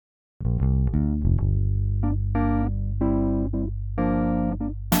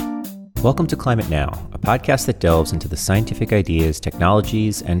Welcome to Climate Now, a podcast that delves into the scientific ideas,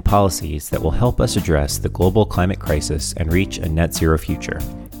 technologies, and policies that will help us address the global climate crisis and reach a net zero future.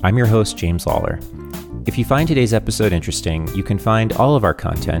 I'm your host, James Lawler. If you find today's episode interesting, you can find all of our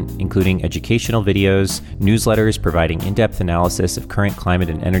content, including educational videos, newsletters providing in-depth analysis of current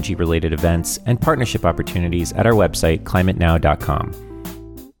climate and energy-related events, and partnership opportunities at our website, climatenow.com.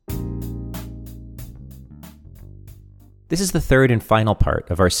 This is the third and final part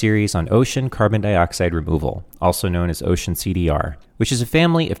of our series on ocean carbon dioxide removal, also known as Ocean CDR, which is a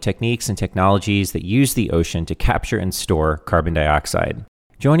family of techniques and technologies that use the ocean to capture and store carbon dioxide.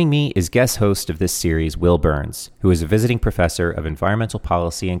 Joining me is guest host of this series, Will Burns, who is a visiting professor of environmental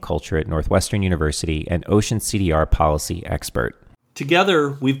policy and culture at Northwestern University and ocean CDR policy expert.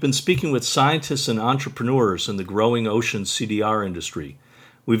 Together, we've been speaking with scientists and entrepreneurs in the growing ocean CDR industry.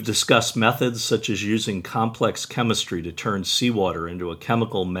 We've discussed methods such as using complex chemistry to turn seawater into a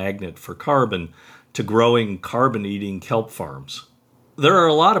chemical magnet for carbon, to growing carbon-eating kelp farms. There are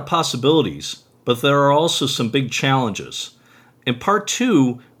a lot of possibilities, but there are also some big challenges. In part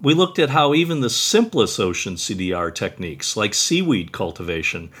 2, we looked at how even the simplest ocean CDR techniques, like seaweed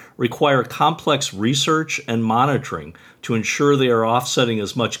cultivation, require complex research and monitoring to ensure they are offsetting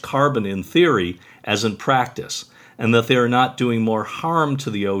as much carbon in theory as in practice, and that they are not doing more harm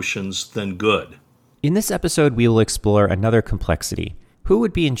to the oceans than good. In this episode, we will explore another complexity. Who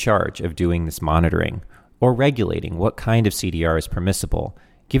would be in charge of doing this monitoring or regulating what kind of CDR is permissible,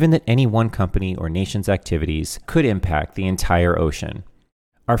 given that any one company or nation's activities could impact the entire ocean?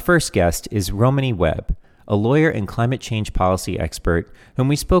 Our first guest is Romany Webb, a lawyer and climate change policy expert whom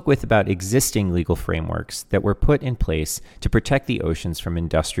we spoke with about existing legal frameworks that were put in place to protect the oceans from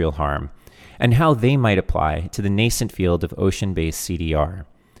industrial harm, and how they might apply to the nascent field of ocean-based CDR.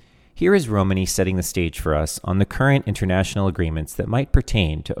 Here is Romany setting the stage for us on the current international agreements that might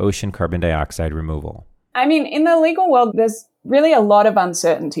pertain to ocean carbon dioxide removal. I mean, in the legal world, there's really a lot of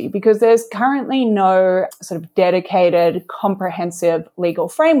uncertainty because there's currently no sort of dedicated, comprehensive legal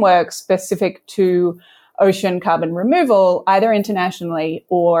framework specific to ocean carbon removal, either internationally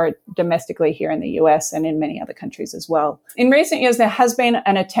or domestically here in the US and in many other countries as well. In recent years, there has been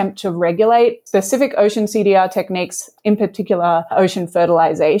an attempt to regulate specific ocean CDR techniques, in particular ocean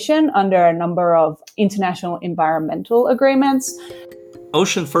fertilization, under a number of international environmental agreements.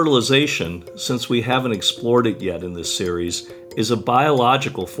 Ocean fertilization, since we haven't explored it yet in this series, is a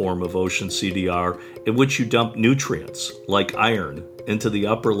biological form of ocean CDR in which you dump nutrients, like iron, into the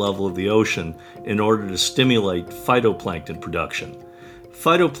upper level of the ocean in order to stimulate phytoplankton production.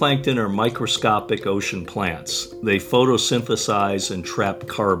 Phytoplankton are microscopic ocean plants. They photosynthesize and trap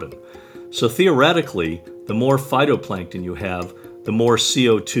carbon. So theoretically, the more phytoplankton you have, the more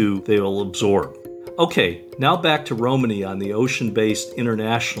CO2 they will absorb. Okay, now back to Romany on the ocean-based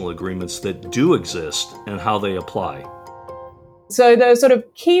international agreements that do exist and how they apply. So the sort of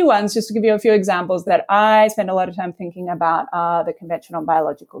key ones, just to give you a few examples that I spend a lot of time thinking about, are the Convention on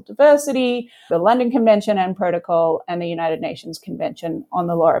Biological Diversity, the London Convention and Protocol, and the United Nations Convention on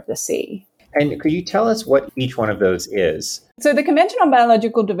the Law of the Sea. And could you tell us what each one of those is? So the Convention on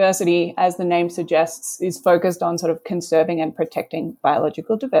Biological Diversity, as the name suggests, is focused on sort of conserving and protecting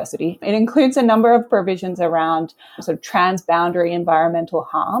biological diversity. It includes a number of provisions around sort of transboundary environmental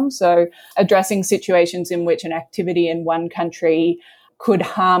harm, so addressing situations in which an activity in one country could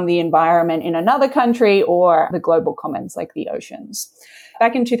harm the environment in another country or the global commons like the oceans.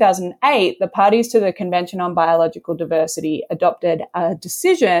 Back in 2008, the parties to the Convention on Biological Diversity adopted a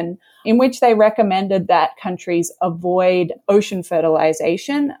decision in which they recommended that countries avoid ocean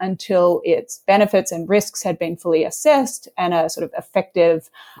fertilization until its benefits and risks had been fully assessed and a sort of effective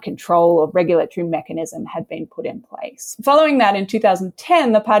control or regulatory mechanism had been put in place. Following that, in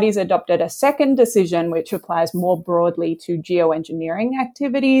 2010, the parties adopted a second decision which applies more broadly to geoengineering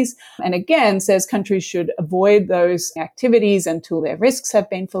activities and again says countries should avoid those activities until their risks have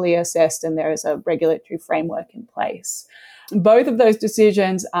been fully assessed and there is a regulatory framework in place. Both of those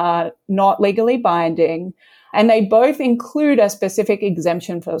decisions are not legally binding, and they both include a specific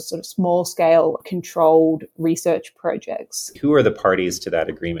exemption for sort of small-scale controlled research projects. Who are the parties to that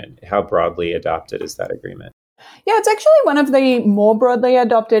agreement? How broadly adopted is that agreement? Yeah, it's actually one of the more broadly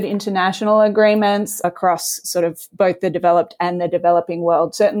adopted international agreements across sort of both the developed and the developing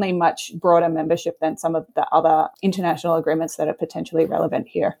world, certainly much broader membership than some of the other international agreements that are potentially relevant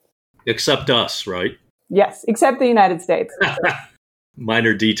here. Except us, right? Yes, except the United States.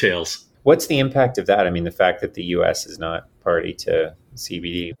 Minor details. What's the impact of that? I mean, the fact that the U.S. is not party to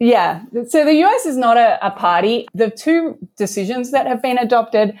CBD. Yeah. So the US is not a party. The two decisions that have been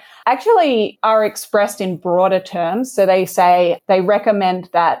adopted actually are expressed in broader terms. So they say they recommend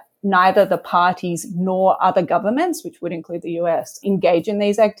that neither the parties nor other governments, which would include the US, engage in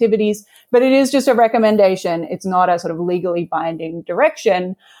these activities. But it is just a recommendation. It's not a sort of legally binding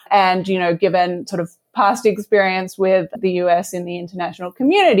direction. And, given sort of past experience with the US in the international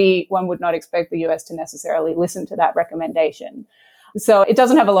community, one would not expect the US to necessarily listen to that recommendation. So it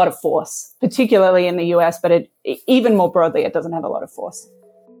doesn't have a lot of force, particularly in the US, but even more broadly, it doesn't have a lot of force.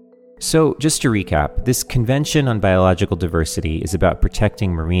 So just to recap, this Convention on Biological Diversity is about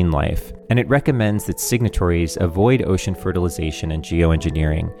protecting marine life, and it recommends that signatories avoid ocean fertilization and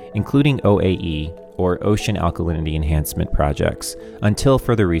geoengineering, including OAE, or Ocean Alkalinity Enhancement projects, until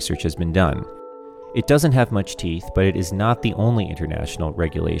further research has been done. It doesn't have much teeth, but it is not the only international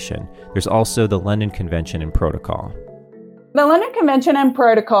regulation. There's also the London Convention and Protocol. The London Convention and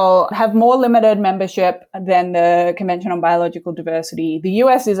Protocol have more limited membership than the Convention on Biological Diversity. The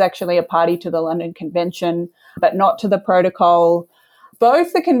US is actually a party to the London Convention, but not to the Protocol.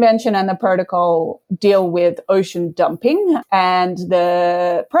 Both the Convention and the Protocol deal with ocean dumping, and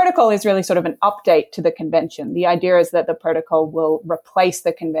the Protocol is really sort of an update to the Convention. The idea is that the Protocol will replace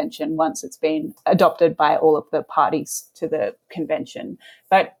the Convention once it's been adopted by all of the parties to the Convention.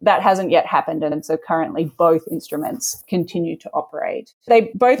 But that hasn't yet happened, and so currently both instruments continue to operate.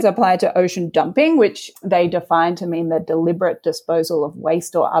 They both apply to ocean dumping, which they define to mean the deliberate disposal of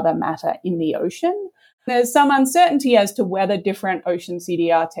waste or other matter in the ocean. There's some uncertainty as to whether different ocean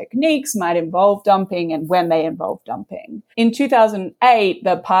CDR techniques might involve dumping and when they involve dumping. In 2008,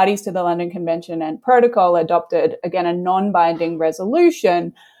 the parties to the London Convention and Protocol adopted, again, a non-binding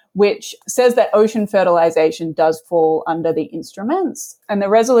resolution which says that ocean fertilization does fall under the instruments. And the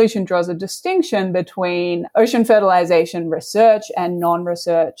resolution draws a distinction between ocean fertilization research and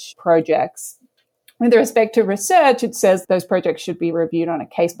non-research projects. With respect to research, it says those projects should be reviewed on a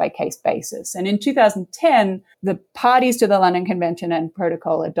case-by-case basis. And in 2010, the parties to the London Convention and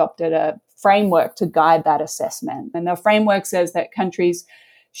Protocol adopted a framework to guide that assessment. And the framework says that countries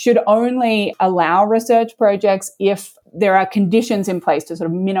should only allow research projects if there are conditions in place to sort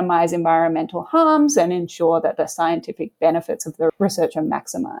of minimize environmental harms and ensure that the scientific benefits of the research are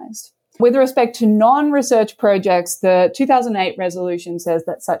maximized. With respect to non-research projects, the 2008 resolution says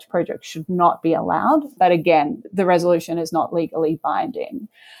that such projects should not be allowed. But again, the resolution is not legally binding.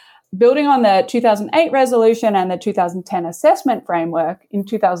 Building on the 2008 resolution and the 2010 assessment framework, in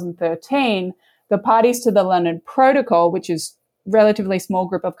 2013, the parties to the London Protocol, which is relatively small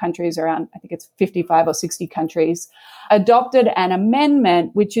group of countries, around, I think it's 55 or 60 countries, adopted an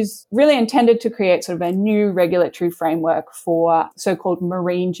amendment which is really intended to create sort of a new regulatory framework for so-called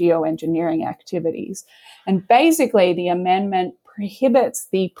marine geoengineering activities. And basically, the amendment prohibits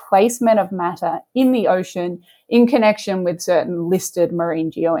the placement of matter in the ocean in connection with certain listed marine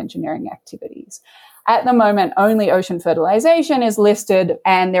geoengineering activities. At the moment, only ocean fertilization is listed,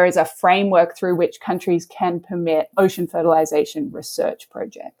 and there is a framework through which countries can permit ocean fertilization research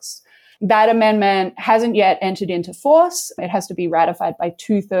projects. That amendment hasn't yet entered into force. It has to be ratified by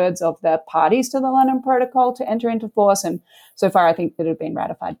 2/3 of the parties to the London Protocol to enter into force. And so far, I think that it had been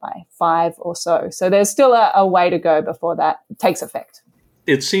ratified by 5 or so. So there's still a way to go before that takes effect.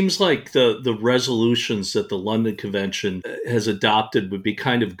 It seems like the resolutions that the London Convention has adopted would be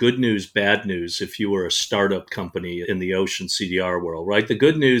kind of good news, bad news if you were a startup company in the ocean CDR world, right? The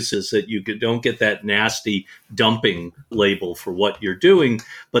good news is that you don't get that nasty dumping label for what you're doing.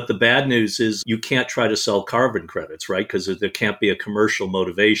 But the bad news is you can't try to sell carbon credits, right? Because there can't be a commercial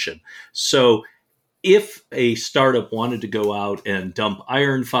motivation. So if a startup wanted to go out and dump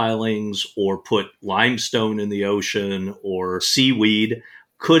iron filings or put limestone in the ocean or seaweed,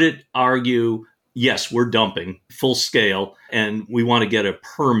 could it argue, yes, we're dumping full scale and we want to get a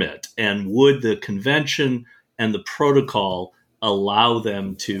permit? And would the convention and the protocol allow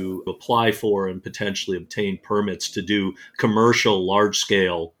them to apply for and potentially obtain permits to do commercial large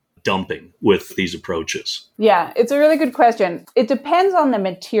scale dumping with these approaches? Yeah, it's a really good question. It depends on the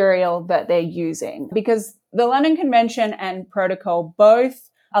material that they're using, because the London Convention and Protocol both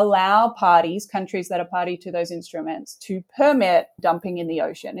allow parties, countries that are party to those instruments, to permit dumping in the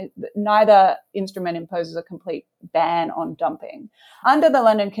ocean. Neither instrument imposes a complete ban on dumping. Under the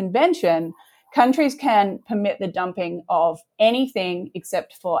London Convention, countries can permit the dumping of anything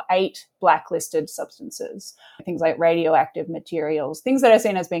except for 8 blacklisted substances, things like radioactive materials, things that are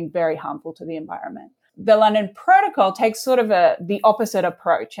seen as being very harmful to the environment. The London Protocol takes sort of the opposite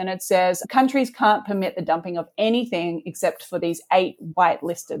approach, and it says countries can't permit the dumping of anything except for these 8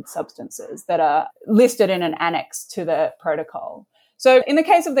 whitelisted substances that are listed in an annex to the protocol. So in the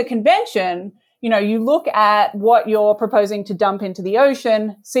case of the convention, you look at what you're proposing to dump into the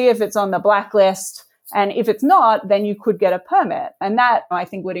ocean, see if it's on the blacklist, And if it's not, then you could get a permit. And that, I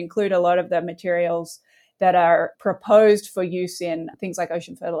think, would include a lot of the materials that are proposed for use in things like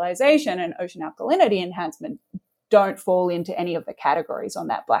ocean fertilization and ocean alkalinity enhancement don't fall into any of the categories on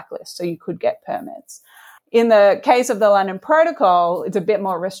that blacklist. So you could get permits. In the case of the London Protocol, it's a bit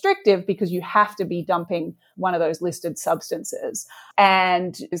more restrictive because you have to be dumping one of those listed substances.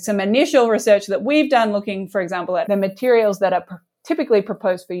 And some initial research that we've done looking, for example, at the materials that are typically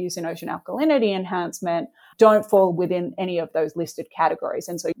proposed for use in ocean alkalinity enhancement don't fall within any of those listed categories.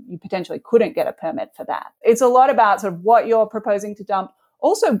 And so you potentially couldn't get a permit for that. It's a lot about sort of what you're proposing to dump.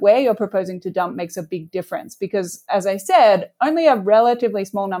 Also, where you're proposing to dump makes a big difference because, as I said, only a relatively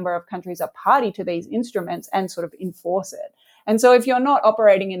small number of countries are party to these instruments and sort of enforce it. And so if you're not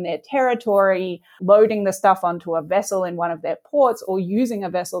operating in their territory, loading the stuff onto a vessel in one of their ports or using a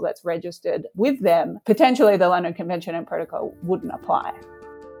vessel that's registered with them, potentially the London Convention and Protocol wouldn't apply.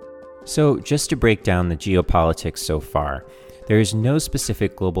 So just to break down the geopolitics so far, there is no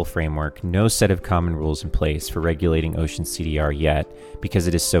specific global framework, no set of common rules in place for regulating ocean CDR yet because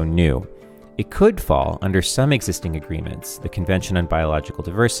it is so new. It could fall under some existing agreements, the Convention on Biological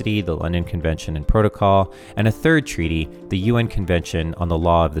Diversity, the London Convention and Protocol, and a third treaty, the UN Convention on the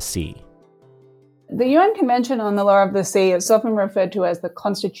Law of the Sea. The UN Convention on the Law of the Sea is often referred to as the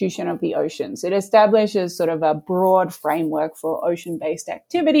Constitution of the Oceans. It establishes sort of a broad framework for ocean-based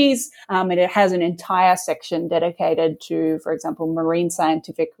activities. It has an entire section dedicated to, for example, marine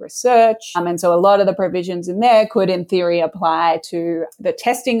scientific research. And so a lot of the provisions in there could, in theory, apply to the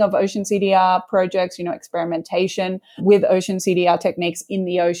testing of ocean CDR projects, experimentation with ocean CDR techniques in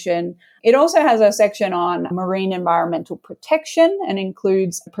the ocean. It also has a section on marine environmental protection and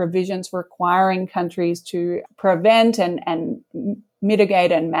includes provisions requiring countries to prevent and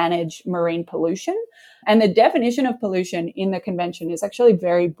mitigate and manage marine pollution. And the definition of pollution in the convention is actually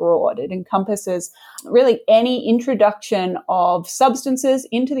very broad. It encompasses really any introduction of substances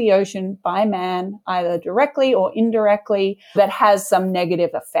into the ocean by man, either directly or indirectly, that has some negative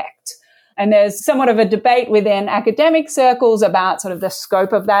effect. And there's somewhat of a debate within academic circles about sort of the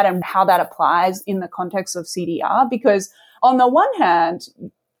scope of that and how that applies in the context of CDR, because on the one hand,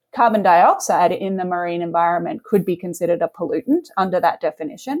 carbon dioxide in the marine environment could be considered a pollutant under that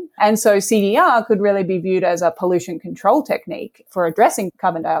definition. And so CDR could really be viewed as a pollution control technique for addressing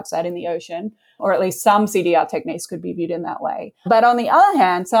carbon dioxide in the ocean, or at least some CDR techniques could be viewed in that way. But on the other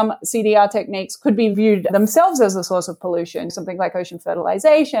hand, some CDR techniques could be viewed themselves as a source of pollution, something like ocean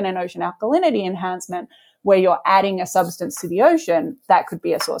fertilization and ocean alkalinity enhancement, where you're adding a substance to the ocean, that could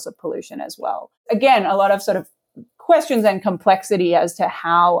be a source of pollution as well. Again, a lot of sort of questions and complexity as to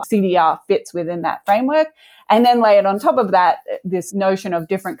how CDR fits within that framework. And then layered on top of that, this notion of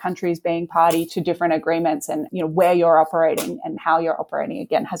different countries being party to different agreements and, where you're operating and how you're operating,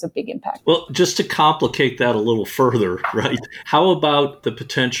 again, has a big impact. Well, just to complicate that a little further, right? How about the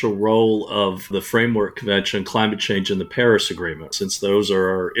potential role of the Framework Convention on Climate Change and the Paris Agreement? Since those are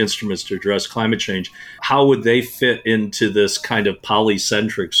our instruments to address climate change, how would they fit into this kind of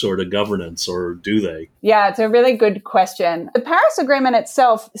polycentric sort of governance, or do they? Yeah, it's a really good question. The Paris Agreement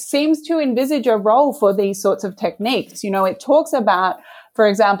itself seems to envisage a role for these sorts of techniques. It talks about, for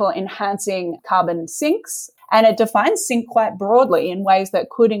example, enhancing carbon sinks, and it defines sink quite broadly in ways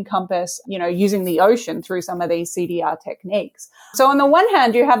that could encompass, using the ocean through some of these CDR techniques. So on the one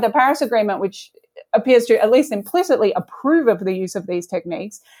hand, you have the Paris Agreement, which appears to at least implicitly approve of the use of these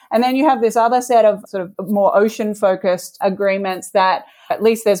techniques. And then you have this other set of sort of more ocean-focused agreements that at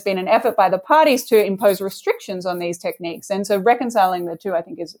least there's been an effort by the parties to impose restrictions on these techniques. And so reconciling the two, I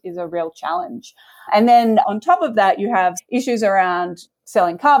think, is a real challenge. And then on top of that, you have issues around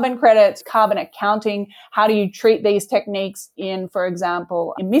selling carbon credits, carbon accounting. How do you treat these techniques in, for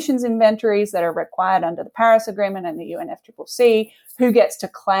example, emissions inventories that are required under the Paris Agreement and the UNFCCC? Who gets to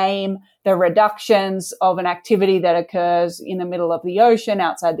claim the reductions of an activity that occurs in the middle of the ocean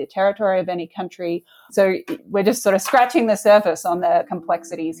outside the territory of any country? So we're just sort of scratching the surface on the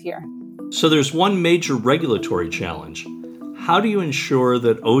complexities here. So there's one major regulatory challenge. How do you ensure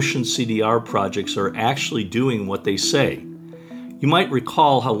that ocean CDR projects are actually doing what they say? You might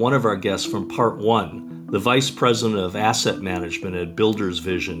recall how one of our guests from Part 1, the Vice President of Asset Management at Builders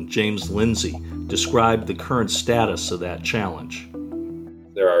Vision, James Lindsay, described the current status of that challenge.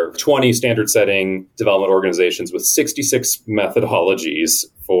 There are 20 standard-setting development organizations with 66 methodologies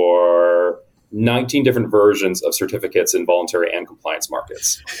for 19 different versions of certificates in voluntary and compliance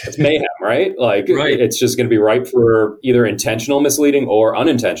markets. It's mayhem, right? Right. It's just going to be ripe for either intentional misleading or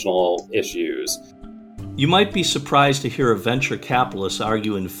unintentional issues. You might be surprised to hear a venture capitalist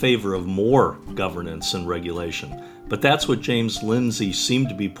argue in favor of more governance and regulation. but that's what James Lindsay seemed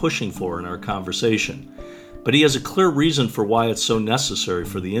to be pushing for in our conversation. But he has a clear reason for why it's so necessary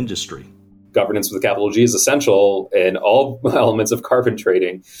for the industry. Governance with a capital G is essential in all elements of carbon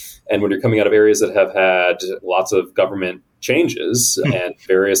trading. And when you're coming out of areas that have had lots of government changes and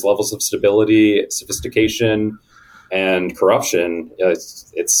various levels of stability, sophistication, and corruption,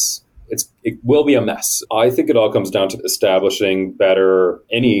 it will be a mess. I think it all comes down to establishing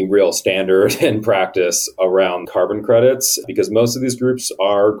any real standard and practice around carbon credits, because most of these groups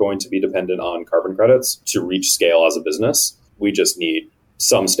are going to be dependent on carbon credits to reach scale as a business. We just need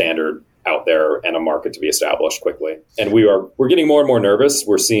some standard out there and a market to be established quickly. And we're getting more and more nervous.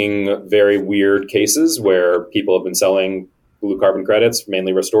 We're seeing very weird cases where people have been selling blue carbon credits,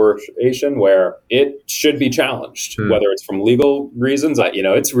 mainly restoration, where it should be challenged, whether it's from legal reasons.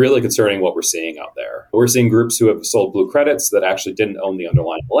 It's really concerning what we're seeing out there. We're seeing groups who have sold blue credits that actually didn't own the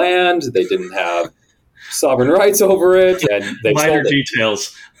underlying land. They didn't have sovereign rights over it. And they minor sold it.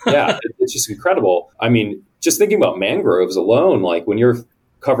 details. Yeah, it's just incredible. I mean, just thinking about mangroves alone, like when you're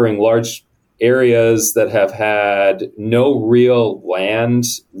covering large areas that have had no real land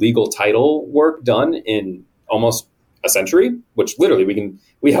legal title work done in almost a century, which literally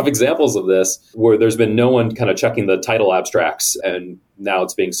we have examples of this where there's been no one kind of checking the title abstracts and now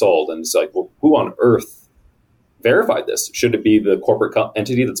it's being sold. And it's like, well, who on earth verified this? Should it be the corporate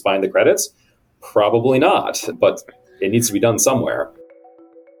entity that's buying the credits? Probably not, but it needs to be done somewhere.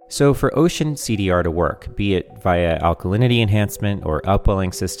 So for ocean CDR to work, be it via alkalinity enhancement or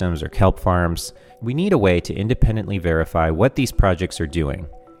upwelling systems or kelp farms, we need a way to independently verify what these projects are doing.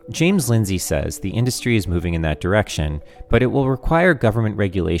 James Lindsay says the industry is moving in that direction, but it will require government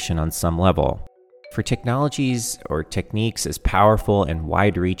regulation on some level. For technologies or techniques as powerful and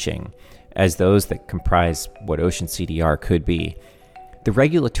wide-reaching as those that comprise what ocean CDR could be, the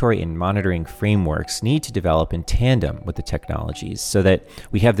regulatory and monitoring frameworks need to develop in tandem with the technologies so that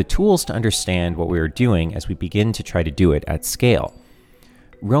we have the tools to understand what we are doing as we begin to try to do it at scale.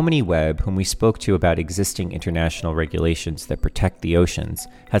 Romany Webb, whom we spoke to about existing international regulations that protect the oceans,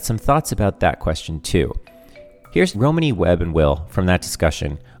 had some thoughts about that question too. Here's Romany Webb and Will from that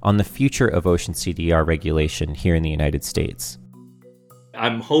discussion on the future of ocean CDR regulation here in the United States.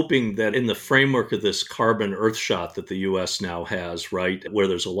 I'm hoping that in the framework of this carbon earthshot that the U.S. now has, right, where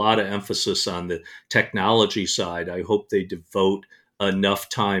there's a lot of emphasis on the technology side, I hope they devote enough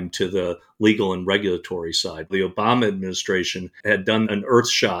time to the legal and regulatory side. The Obama administration had done an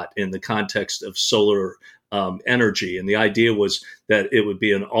earthshot in the context of solar energy. And the idea was that it would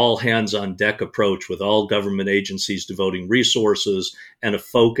be an all hands on deck approach with all government agencies devoting resources and a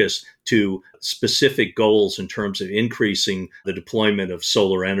focus to specific goals in terms of increasing the deployment of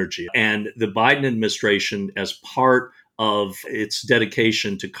solar energy. And the Biden administration, as part of its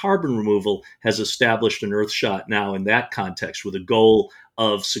dedication to carbon removal, has established an earthshot now in that context with a goal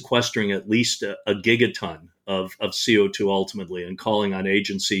of sequestering at least a gigaton of CO2 ultimately, and calling on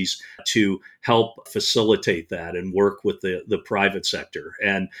agencies to help facilitate that and work with the private sector.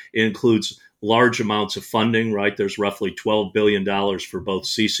 And it includes large amounts of funding, right? There's roughly $12 billion for both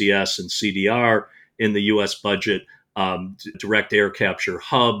CCS and CDR in the U.S. budget, direct air capture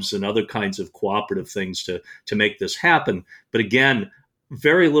hubs and other kinds of cooperative things to make this happen. But again,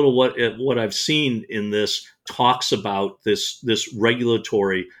 very little what I've seen in this talks about this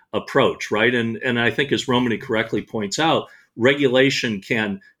regulatory approach, right? And I think, as Romany correctly points out, regulation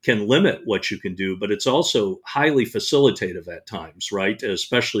can limit what you can do, but it's also highly facilitative at times, right?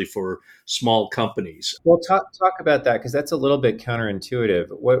 Especially for small companies. Well, talk about that, because that's a little bit counterintuitive.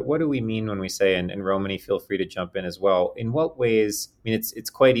 What do we mean when we say, and Romany, feel free to jump in as well. In what ways? I mean, it's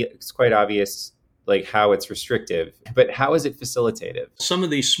quite obvious, like how it's restrictive, but how is it facilitative? Some of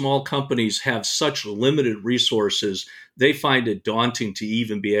these small companies have such limited resources, they find it daunting to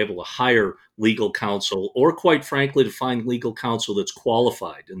even be able to hire legal counsel, or quite frankly, to find legal counsel that's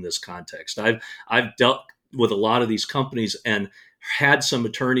qualified in this context. I've dealt with a lot of these companies and had some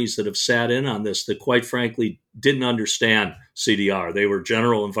attorneys that have sat in on this that quite frankly didn't understand CDR. They were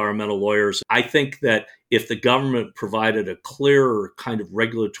general environmental lawyers. I think that if the government provided a clearer kind of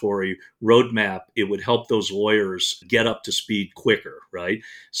regulatory roadmap, it would help those lawyers get up to speed quicker, right?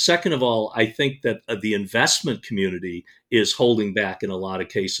 Second of all, I think that the investment community is holding back in a lot of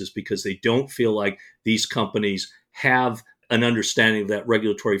cases because they don't feel like these companies have an understanding of that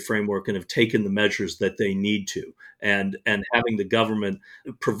regulatory framework and have taken the measures that they need to. And having the government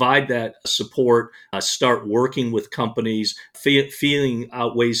provide that support, start working with companies, feeling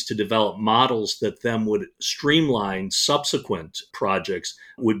out ways to develop models that then would streamline subsequent projects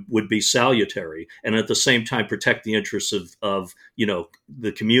would be salutary. And at the same time, protect the interests of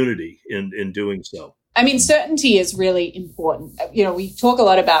the community in doing so. I mean, certainty is really important. We talk a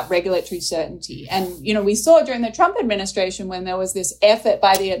lot about regulatory certainty. And, we saw during the Trump administration when there was this effort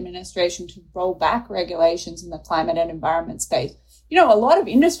by the administration to roll back regulations in the climate and environment space. A lot of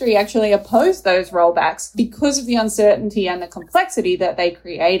industry actually opposed those rollbacks because of the uncertainty and the complexity that they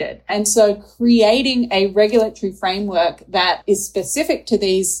created. And so creating a regulatory framework that is specific to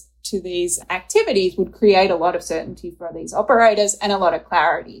these activities would create a lot of certainty for these operators and a lot of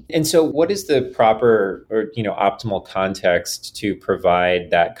clarity. And so what is the proper or, optimal context to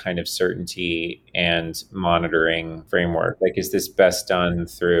provide that kind of certainty and monitoring framework? Like, is this best done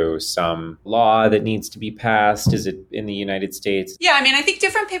through some law that needs to be passed? Is it in the United States? Yeah, I think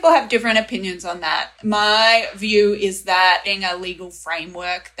different people have different opinions on that. My view is that being a legal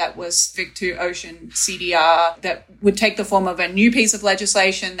framework that was specific to ocean CDR that would take the form of a new piece of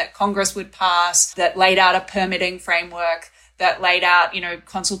legislation that Congress would pass, that laid out a permitting framework, that laid out,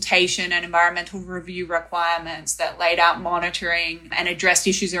 consultation and environmental review requirements, that laid out monitoring and addressed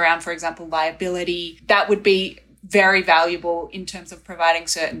issues around, for example, liability. That would be very valuable in terms of providing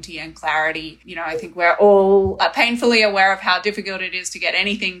certainty and clarity. I think we're all painfully aware of how difficult it is to get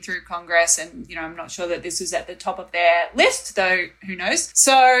anything through Congress. And, I'm not sure that this is at the top of their list, though, who knows?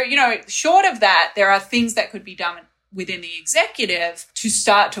 So, short of that, there are things that could be done within the executive to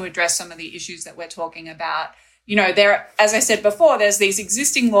start to address some of the issues that we're talking about. There, as I said before, there's these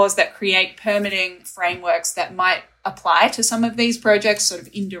existing laws that create permitting frameworks that might apply to some of these projects sort of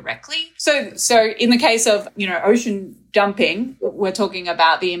indirectly. So in the case of, ocean dumping, we're talking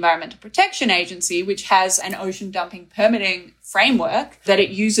about the Environmental Protection Agency, which has an ocean dumping permitting framework that it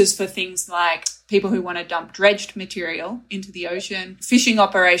uses for things like people who want to dump dredged material into the ocean, fishing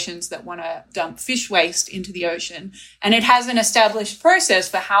operations that want to dump fish waste into the ocean. And it has an established process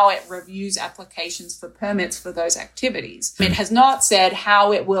for how it reviews applications for permits for those activities. It has not said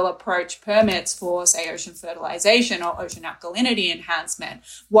how it will approach permits for, say, ocean fertilization or ocean alkalinity enhancement.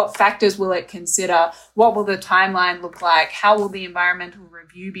 What factors will it consider? What will the timeline look like? How will the environmental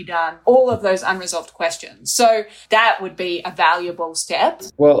review be done? All of those unresolved questions. So that would be a valuable step.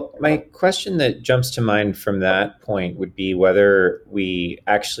 Well, my question that jumps to mind from that point would be whether we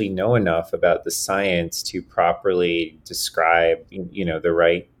actually know enough about the science to properly describe, the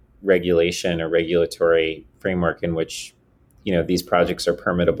right regulation or regulatory framework in which, these projects are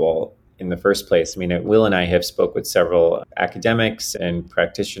permittable in the first place. Will and I have spoke with several academics and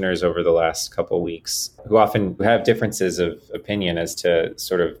practitioners over the last couple of weeks who often have differences of opinion as to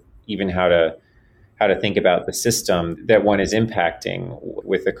sort of even how to think about the system that one is impacting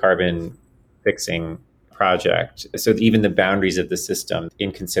with the carbon fixing project. So even the boundaries of the system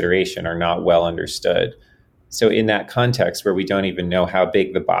in consideration are not well understood. So in that context where we don't even know how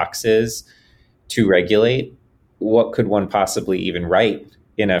big the box is to regulate, what could one possibly even write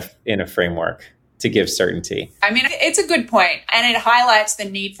in a framework to give certainty? It's a good point, and it highlights the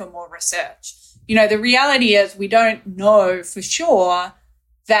need for more research. The reality is we don't know for sure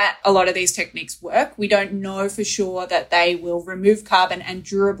that a lot of these techniques work. We don't know for sure that they will remove carbon and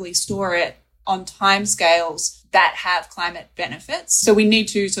durably store it on timescales that have climate benefits. So we need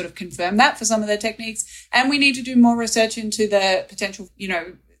to sort of confirm that for some of the techniques, and we need to do more research into the potential,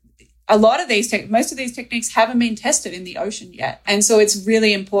 a lot of these, most of these techniques haven't been tested in the ocean yet. And so it's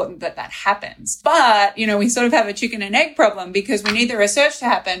really important that happens. But, we sort of have a chicken and egg problem because we need the research to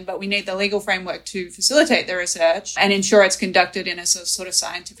happen, but we need the legal framework to facilitate the research and ensure it's conducted in a sort of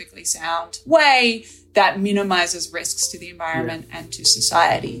scientifically sound way that minimizes risks to the environment and to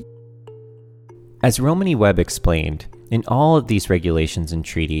society. As Romany Webb explained, in all of these regulations and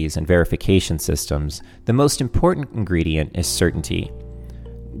treaties and verification systems, the most important ingredient is certainty.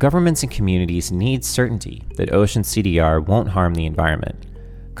 Governments and communities need certainty that ocean CDR won't harm the environment.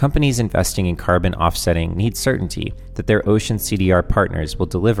 Companies investing in carbon offsetting need certainty that their ocean CDR partners will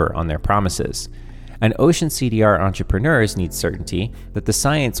deliver on their promises. And ocean CDR entrepreneurs need certainty that the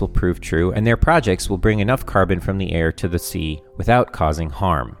science will prove true and their projects will bring enough carbon from the air to the sea without causing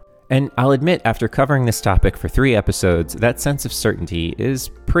harm. And I'll admit, after covering this topic for 3 episodes, that sense of certainty is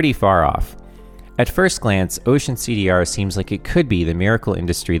pretty far off. At first glance, ocean CDR seems like it could be the miracle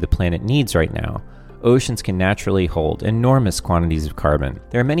industry the planet needs right now. Oceans can naturally hold enormous quantities of carbon.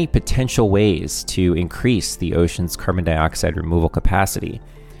 There are many potential ways to increase the ocean's carbon dioxide removal capacity,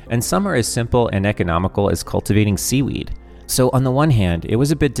 and some are as simple and economical as cultivating seaweed. So on the one hand, it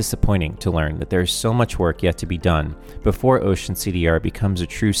was a bit disappointing to learn that there's so much work yet to be done before ocean CDR becomes a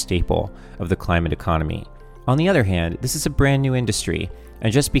true staple of the climate economy. On the other hand, this is a brand new industry,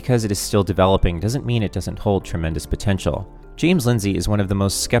 and just because it is still developing doesn't mean it doesn't hold tremendous potential. James Lindsay is one of the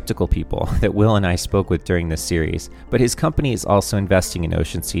most skeptical people that Will and I spoke with during this series, but his company is also investing in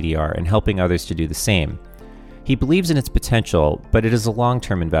Ocean CDR and helping others to do the same. He believes in its potential, but it is a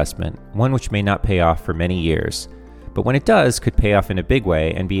long-term investment, one which may not pay off for many years, but when it does, could pay off in a big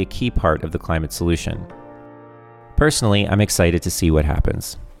way and be a key part of the climate solution. Personally, I'm excited to see what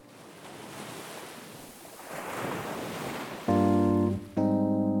happens.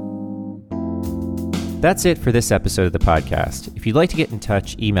 That's it for this episode of the podcast. If you'd like to get in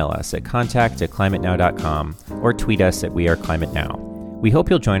touch, email us at contact@climatenow.com or tweet us at weareclimatenow. We hope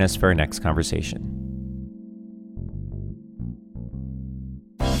you'll join us for our next conversation.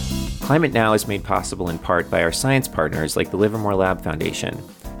 Climate Now is made possible in part by our science partners like the Livermore Lab Foundation.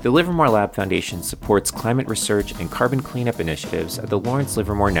 The Livermore Lab Foundation supports climate research and carbon cleanup initiatives at the Lawrence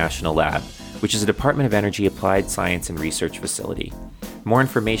Livermore National Lab, which is a Department of Energy applied science and research facility. More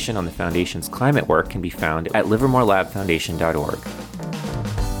information on the Foundation's climate work can be found at livermorelabfoundation.org.